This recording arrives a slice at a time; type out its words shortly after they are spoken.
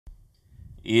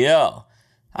Yo,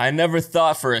 I never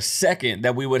thought for a second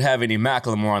that we would have any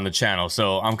Macklemore on the channel,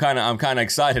 so I'm kind of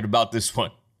excited about this one.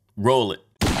 Roll it.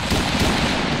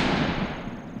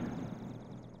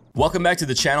 Welcome back to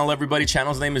the channel, everybody.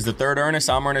 Channel's name is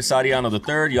TheThirdErnest. I'm Ernest Sadiano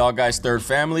III, y'all guys' third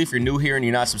family. If you're new here and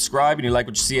you're not subscribed and you like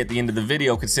what you see at the end of the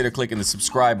video, consider clicking the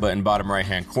subscribe button bottom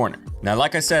right-hand corner. Now,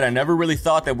 like I said, I never really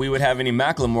thought that we would have any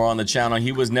Macklemore on the channel.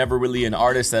 He was never really an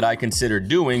artist that I considered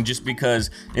doing, just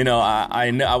because, you know,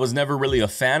 I was never really a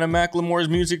fan of Macklemore's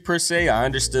music per se. I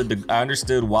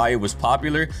understood why it was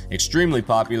popular, extremely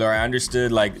popular. I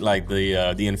understood like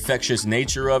the infectious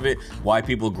nature of it, why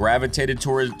people gravitated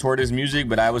toward his music,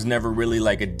 but I was never really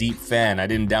like a deep fan. I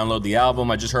didn't download the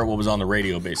album. I just heard what was on the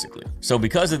radio, basically. So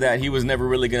because of that, he was never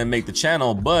really gonna make the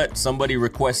channel, but somebody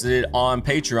requested it on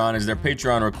Patreon as their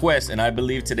Patreon request, and I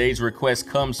believe today's request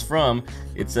comes from,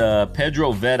 it's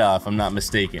Pedro Veda, if I'm not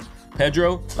mistaken.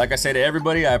 Pedro, like I said to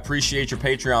everybody, I appreciate your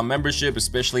Patreon membership,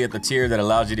 especially at the tier that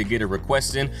allows you to get a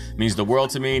request in. It means the world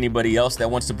to me. Anybody else that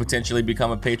wants to potentially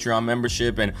become a Patreon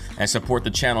membership and support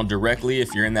the channel directly,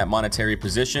 if you're in that monetary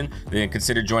position, then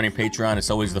consider joining Patreon. It's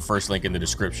always the first link in the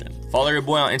description. Follow your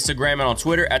boy on Instagram and on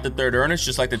Twitter at TheThirdErnest,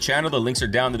 just like the channel. The links are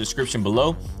down in the description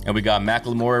below. And we got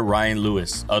Macklemore, Ryan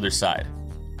Lewis, Otherside.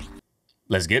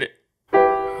 Let's get it.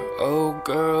 Oh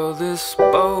girl, this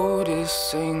boat is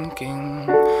sinking.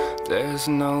 There's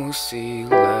no sea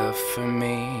left for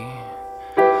me.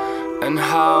 And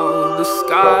how the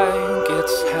sky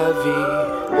gets heavy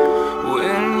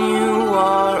when you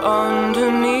are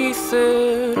underneath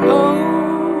it.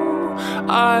 Oh,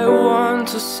 I want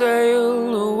to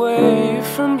sail away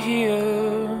from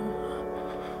here.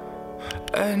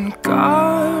 And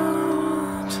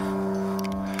God,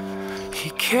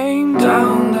 He came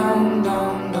down, down,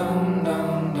 down, down,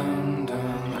 down, down,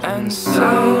 down, and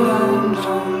sailed down,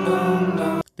 down, down,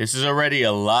 down. This is already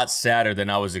a lot sadder than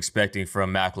I was expecting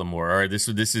from Macklemore. Or this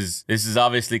is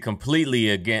obviously completely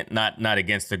against, not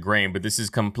against the grain, but this is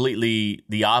completely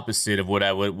the opposite of what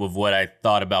I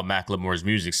thought about Macklemore's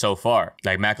music so far.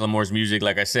 Like Macklemore's music,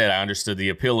 like I said, I understood the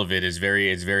appeal of it. It's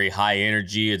very high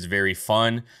energy. It's very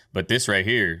fun. But this right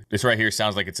here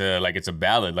sounds like it's a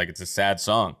ballad, like it's a sad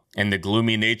song. And the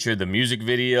gloomy nature of the music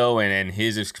video and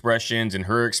his expressions and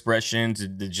her expressions,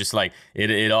 it just like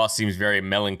it all seems very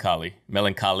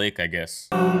melancholic, I guess.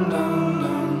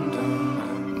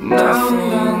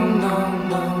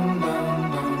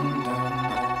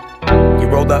 He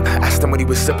rolled up, asked him what he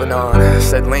was sipping on.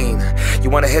 Said, lean. You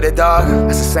wanna hit it, dog?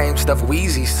 That's the same stuff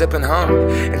Weezy sipping, huh?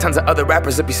 And tons of other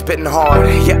rappers that be spitting hard.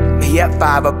 Yep, he had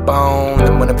 5 a bone.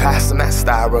 And when I passed him that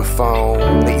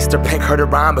styrofoam, the Easter pink heard it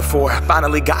rhyme before I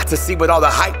finally got to see what all the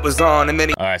hype was on. And then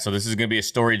he... All right, so this is gonna be a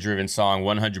story-driven song,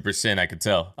 100%. I could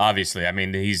tell. Obviously, I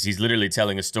mean, he's literally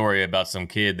telling a story about some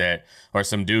kid or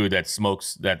some dude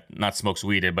that not smokes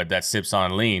weed, but that sips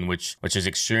on lean, which is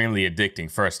extremely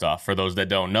addicting. First off, for those that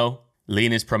don't know.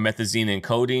 Lean is promethazine and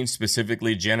codeine,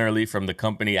 specifically generally from the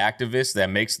company Activist that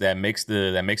makes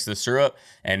the syrup,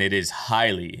 and it is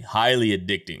highly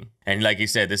addicting. And like you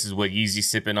said, this is what Yeezy's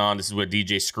sipping on. This is what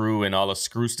DJ Screw and all of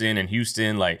Screwston and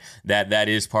Houston, like that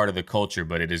is part of the culture.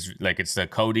 But it is like it's the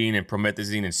codeine and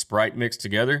promethazine and Sprite mixed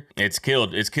together. It's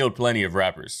killed plenty of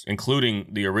rappers, including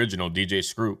the original DJ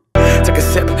Screw. Took a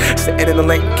sip, sitting in the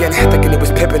Lincoln, thinking he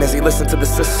was pippin' as he listened to the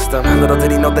system. Little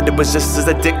did he know that it was just as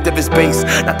addictive as bass.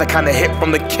 Not the kind of hit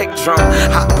from the kick drum.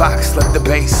 Hot box, let the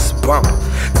bass bump.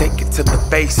 Take it to the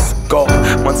face, go.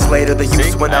 Months later, the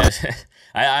use went up.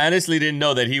 I honestly didn't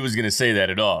know that he was going to say that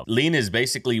at all. Lean is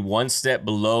basically one step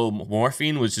below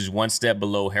morphine, which is one step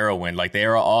below heroin. Like, they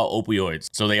are all opioids.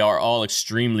 So they are all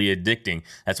extremely addicting.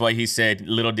 That's why he said,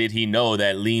 little did he know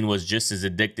that lean was just as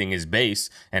addicting as bass,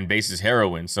 and bass is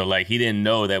heroin. So, like, he didn't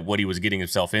know that what he was getting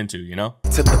himself into, you know?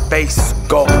 To the face,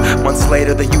 go. Months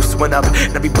later, the use went up.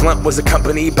 And every blunt was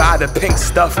accompanied by the pink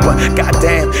stuff. But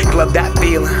goddamn, he loved that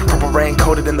feeling. Purple rain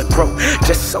coated in the throat,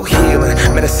 just so healing.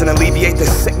 Medicine alleviate the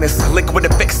sickness. Liquid to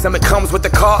fix them, it comes with the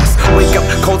cost. Wake up,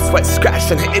 cold sweat,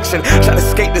 scratching, itching. Try to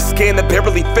skate the skin that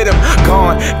barely fit him.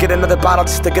 Gone, get another bottle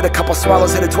just to get a couple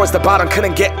swallows. Headed towards the bottom,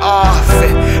 couldn't get off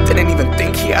it. Didn't even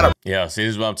think he had a... Yeah, see,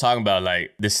 this is what I'm talking about.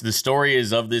 Like, the story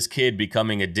is of this kid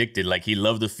becoming addicted. Like, he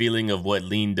loved the feeling of what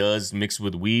lean does mixed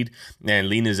with weed. And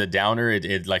lean is a downer.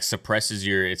 It like suppresses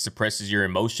your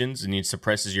emotions, and it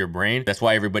suppresses your brain. That's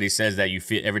why everybody says that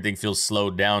everything feels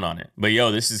slowed down on it. But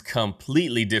yo, this is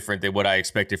completely different than what I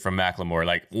expected from Macklemore.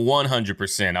 Like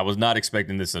 100%. I was not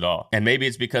expecting this at all. And maybe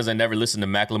it's because I never listened to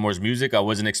Macklemore's music. I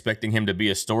wasn't expecting him to be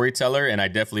a storyteller, and I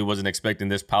definitely wasn't expecting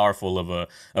this powerful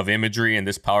of imagery and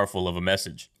this powerful of a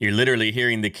message. You're literally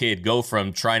hearing the kid go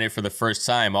from trying it for the first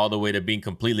time all the way to being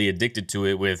completely addicted to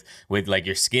it with like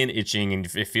your skin itching and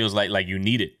it feels like you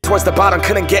need it. Towards the bottom,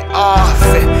 couldn't get off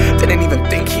it. Didn't even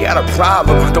think he had a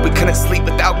problem, though we couldn't sleep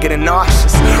without getting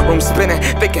nauseous. Room spinning,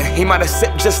 thinking he might have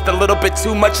sipped just a little bit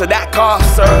too much of that cough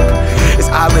syrup. His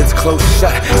eyelids closed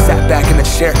shut, sat back in the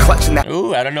chair clutching that.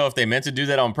 Ooh, I don't know if they meant to do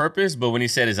that on purpose, but when he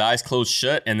said his eyes closed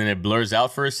shut and then it blurs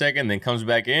out for a second, then comes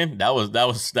back in, that was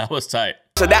tight.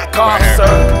 So that cough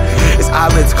syrup. His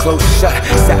eyelids closed shut,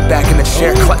 sat back in the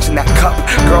chair clutching that cup.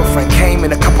 Girlfriend came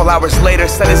in a couple hours later,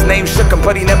 said his name shook him,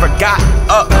 but he never got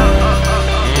up.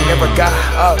 He never got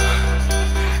up.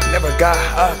 Never got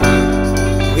up.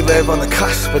 We live on the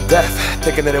cusp of death,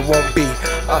 thinking that it won't be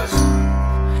us.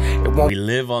 We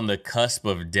live on the cusp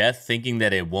of death, thinking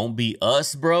that it won't be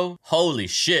us, bro. Holy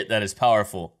shit, that is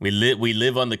powerful. We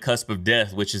live on the cusp of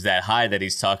death, which is that high that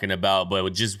he's talking about, but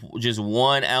with just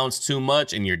 1 ounce too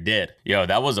much and you're dead. Yo,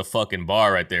 that was a fucking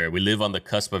bar right there. We live on the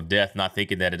cusp of death, not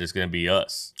thinking that it is gonna be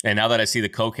us. And now that I see the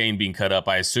cocaine being cut up,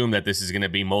 I assume that this is gonna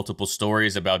be multiple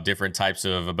stories about different types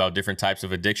of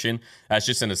addiction. That's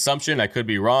just an assumption. I could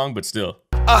be wrong, but still.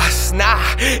 Us,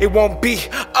 nah, it won't be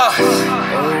us.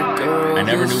 I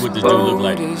never knew what this dude looked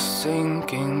like. Is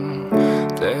sinking.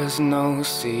 There's no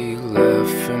sea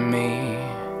left for me,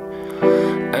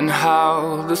 and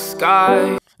how the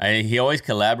sky. He always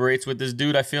collaborates with this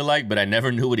dude, I feel like, but I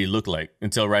never knew what he looked like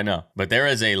until right now. But there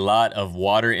is a lot of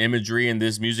water imagery in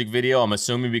this music video. I'm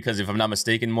assuming because, if I'm not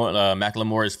mistaken,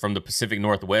 Macklemore is from the Pacific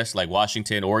Northwest, like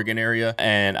Washington, Oregon area.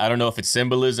 And I don't know if it's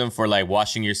symbolism for like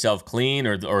washing yourself clean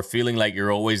or feeling like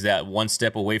you're always that one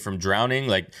step away from drowning.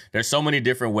 Like there's so many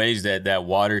different ways that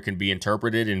water can be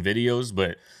interpreted in videos,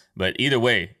 but either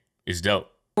way, it's dope.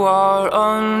 You are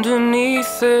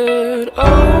underneath it.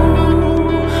 Oh,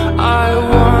 I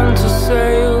want to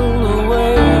sail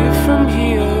away from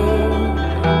here,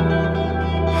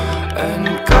 and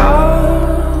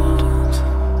God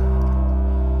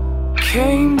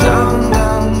came down,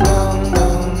 down, down,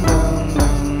 down,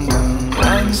 down, down,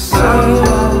 down, and sailed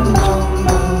down,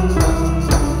 down, down,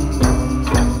 down,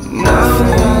 down,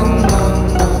 nothing.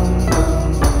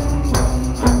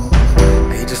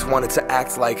 He just wanted to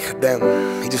act like them.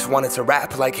 He just wanted to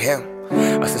rap like him.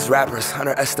 Us as rappers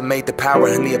underestimate the power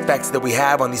and the effects that we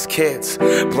have on these kids.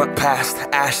 Blunt past,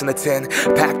 ash in the tin,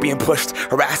 pack being pushed,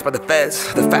 harassed by the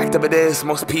feds. The fact of it is,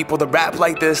 most people that rap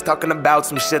like this talking about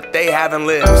some shit they haven't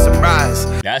lived. Surprise.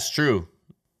 That's true.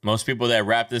 Most people that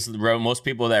rap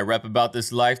about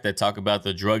this life, that talk about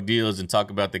the drug deals and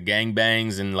talk about the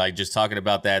gangbangs and like just talking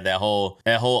about that whole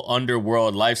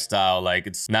underworld lifestyle. Like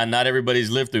it's not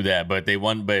everybody's lived through that, but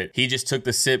he just took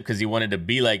the sip because he wanted to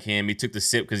be like him. He took the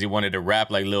sip because he wanted to rap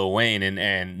like Lil Wayne,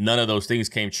 and none of those things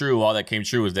came true. All that came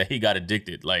true is that he got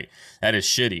addicted. Like that is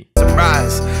shitty.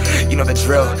 Surprise, you know the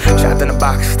drill. Trapped in a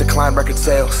box, decline record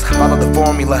sales. Follow the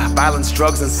formula, violence,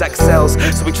 drugs, and sex sells.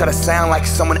 So we try to sound like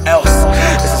someone else.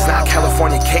 This is not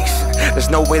Californication. There's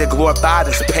no way to glorify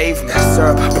this pavement.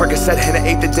 Syrup, Percocet, hit an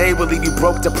eighth a day will leave you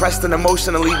broke, depressed, and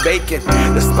emotionally vacant.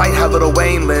 Despite how Lil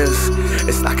Wayne lives,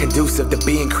 it's not conducive to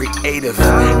being creative.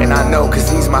 And I know cause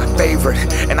he's my favorite,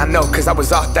 and I know cause I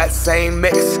was off that same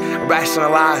mix.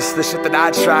 Rationalize the shit that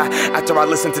I try after I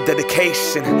listen to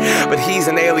Dedication. But he's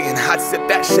an alien, I'd sip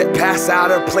that shit, pass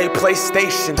out, or play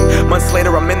PlayStation. Months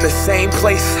later I'm in the same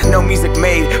place, no music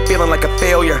made, feeling like a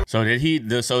failure. So did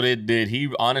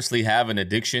he honestly have an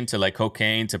addiction to like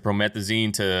cocaine, to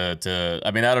promethazine, to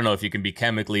I mean, I don't know if you can be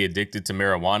chemically addicted to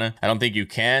marijuana. I don't think you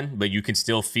can, but you can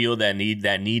still feel that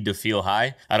need to feel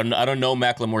high. I don't know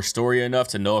Macklemore's story enough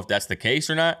to know if that's the case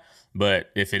or not. But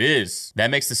if it is, that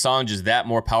makes the song just that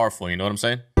more powerful, you know what I'm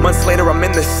saying? Months later I'm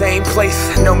in the same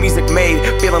place, no music made,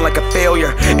 feeling like a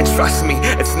failure. And trust me,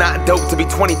 it's not dope to be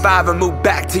 25 and move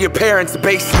back to your parents'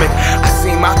 basement. I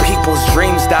see my people's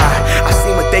dreams die, I see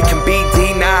what they can be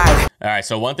denied. All right,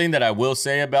 so one thing that I will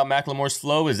say about Macklemore's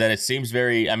flow is that it seems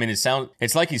very, I mean, it's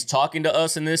like he's talking to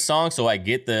us in this song, so I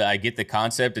get the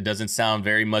concept. It doesn't sound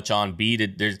very much on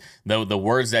beat. There's the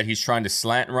words that he's trying to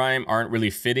slant rhyme aren't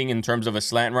really fitting in terms of a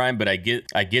slant rhyme, but I get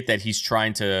that he's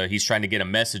trying to get a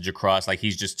message across, like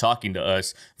he's just talking to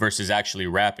us versus actually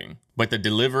rapping. But the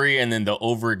delivery and then the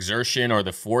overexertion or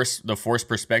the forced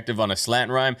perspective on a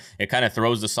slant rhyme, it kind of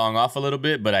throws the song off a little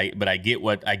bit, but I get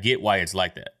why it's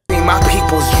like that. My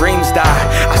people's dreams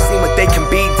die, I see what they can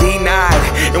be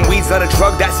denied. And weed's not a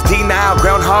drug, that's denial.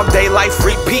 Groundhog Day life,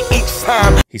 repeat each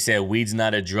time. He said weed's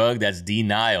not a drug, that's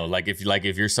denial. Like if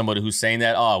you're somebody who's saying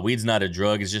that, oh, weed's not a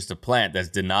drug, it's just a plant, that's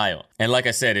denial. And like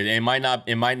I said, it might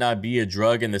not be a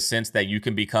drug in the sense that you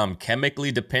can become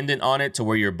chemically dependent on it to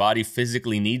where your body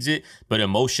physically needs it, but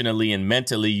emotionally and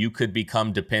mentally you could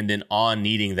become dependent on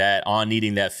needing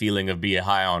that feeling of being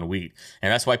high on weed.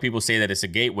 And that's why people say that it's a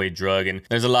gateway drug, and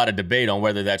there's a lot of debate on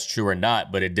whether that's true or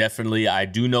not, but it definitely, I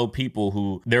do know people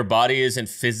who their body isn't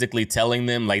physically telling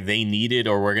them like they need it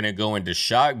or we're gonna go into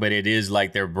shock, but it is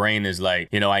like their brain is like,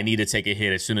 you know, I need to take a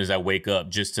hit as soon as I wake up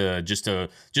just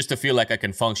to feel like I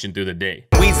can function through the day.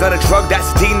 Weed's not a drug,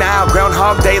 that's denial.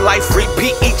 Groundhog Day life,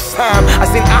 repeat each time. I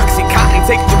seen Oxycontin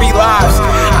take 3 lives.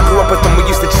 I grew up with them, we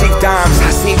used to cheat dimes. I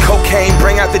seen cocaine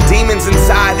bring out the demons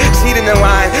inside. Cheating in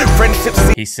line, friendships.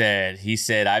 He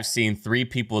said, I've seen 3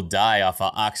 people die off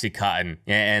of Oxycontin,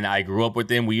 and I grew up with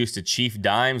them. We used to chief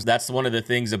dimes. That's one of the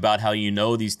things about how you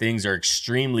know these things are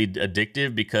extremely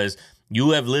addictive, because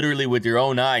you have literally with your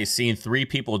own eyes seen 3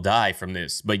 people die from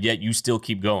this, but yet you still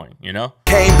keep going, you know?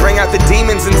 Can't bring out the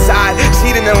demons inside.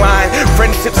 Cheating in line,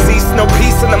 friendship cease, no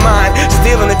peace in the mind.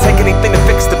 Stealing to take anything to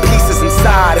fix the pieces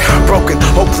inside. Broken,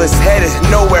 hopeless, headed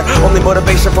nowhere. Only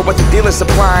motivation for what the dealer's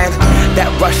supplying.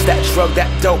 That rush, that drug, that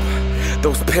dope.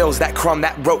 Those pills, that crumb,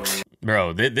 that roach.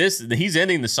 Bro, he's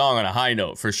ending the song on a high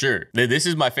note for sure. This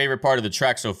is my favorite part of the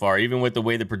track so far, even with the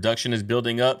way the production is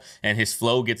building up and his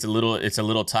flow gets a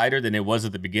little tighter than it was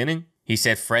at the beginning. He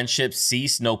said, friendships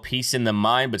cease, no peace in the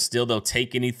mind, but still they'll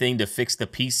take anything to fix the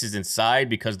pieces inside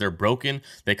because they're broken.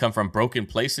 They come from broken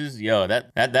places. Yo,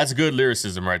 that's good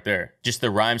lyricism right there. Just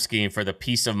the rhyme scheme for the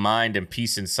peace of mind and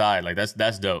peace inside. Like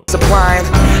that's dope. Supplying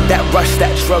that rush,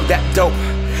 that drug, that dope.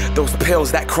 Those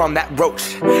pills, that crumb, that roach.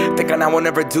 Thinking I will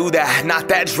never do that, not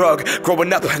that drug.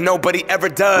 Growing up, nobody ever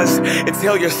does.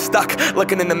 Until you're stuck,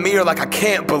 looking in the mirror like I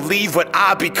can't believe what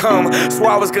I become.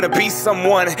 Swore I was gonna be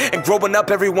someone, and growing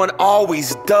up everyone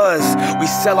always does. We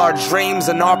sell our dreams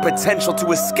and our potential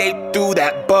to escape through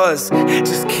that buzz.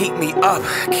 Just keep me up,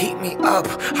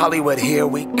 Hollywood, here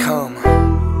we come.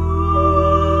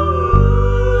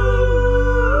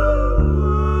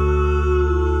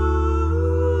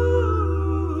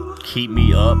 Keep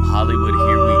me up, Hollywood,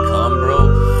 here we come, bro.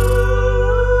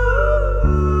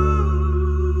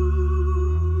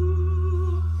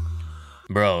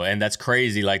 Bro, and that's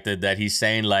crazy, like that he's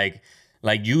saying like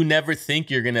you never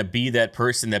think you're gonna be that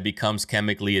person that becomes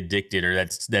chemically addicted or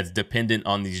that's dependent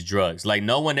on these drugs. Like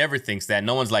no one ever thinks that.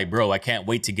 No one's like, bro, I can't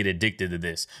wait to get addicted to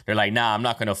this. They're like, nah, I'm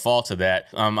not gonna fall to that.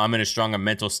 I'm in a stronger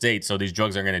mental state, so these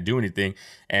drugs aren't gonna do anything.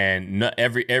 And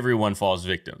everyone falls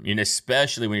victim. You know,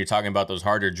 especially when you're talking about those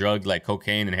harder drugs like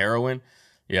cocaine and heroin.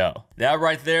 Yo, that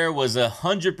right there was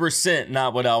 100%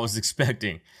 not what I was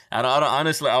expecting.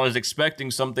 Honestly, I was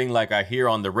expecting something like I hear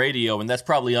on the radio, and that's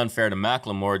probably unfair to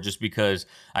Macklemore just because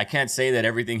I can't say that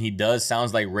everything he does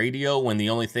sounds like radio when the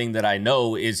only thing that I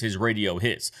know is his radio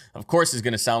hits. Of course it's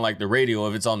going to sound like the radio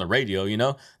if it's on the radio, you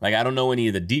know? Like I don't know any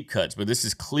of the deep cuts, but this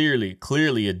is clearly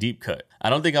a deep cut. I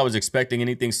don't think I was expecting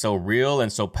anything so real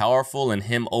and so powerful, and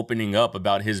him opening up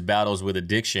about his battles with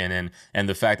addiction and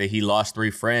the fact that he lost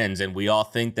 3 friends, and we all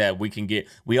think that we can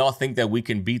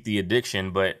beat the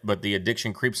addiction, but the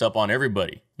addiction creeps up on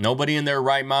everybody. Nobody in their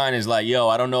right mind is like, yo,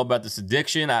 I don't know about this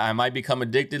addiction. I might become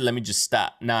addicted. Let me just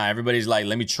stop. Nah, everybody's like,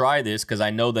 let me try this because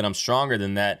I know that I'm stronger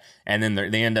than that. And then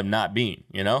they end up not being,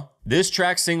 you know? This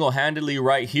track single-handedly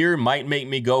right here might make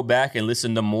me go back and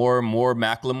listen to more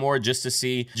Macklemore just to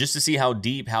see how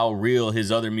deep, how real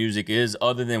his other music is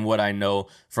other than what I know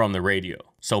from the radio.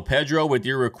 So Pedro, with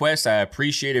your request, I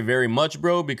appreciate it very much,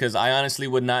 bro, because I honestly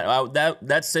would not,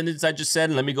 that sentence I just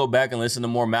said, let me go back and listen to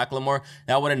more Macklemore,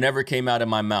 that would have never came out of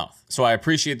my mouth. So I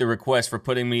appreciate the request for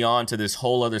putting me on to this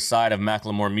whole other side of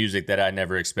Macklemore music that I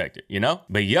never expected, you know?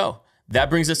 But yo, that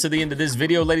brings us to the end of this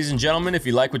video, ladies and gentlemen. If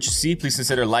you like what you see, please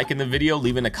consider liking the video,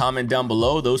 leaving a comment down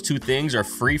below. Those 2 things are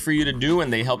free for you to do,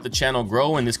 and they help the channel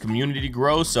grow and this community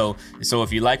grow. So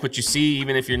if you like what you see,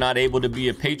 even if you're not able to be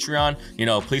a Patreon, you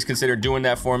know, please consider doing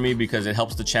that for me because it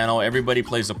helps the channel. Everybody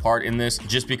plays a part in this.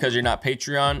 Just because you're not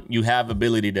Patreon, you have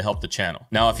ability to help the channel.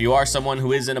 Now, if you are someone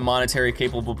who is in a monetary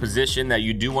capable position that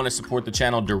you do want to support the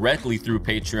channel directly through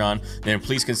Patreon, then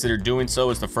please consider doing so.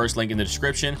 It's the first link in the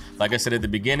description. Like I said at the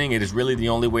beginning, it is really the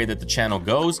only way that the channel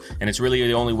goes, and it's really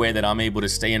the only way that I'm able to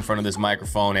stay in front of this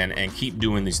microphone and keep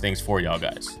doing these things for y'all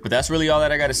guys. But that's really all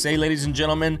that I gotta say, ladies and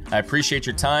gentlemen. I appreciate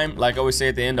your time. Like I always say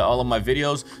at the end of all of my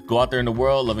videos, go out there in the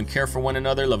world, love and care for one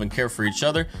another, love and care for each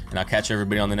other, and I'll catch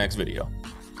everybody on the next video.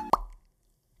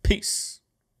 Peace.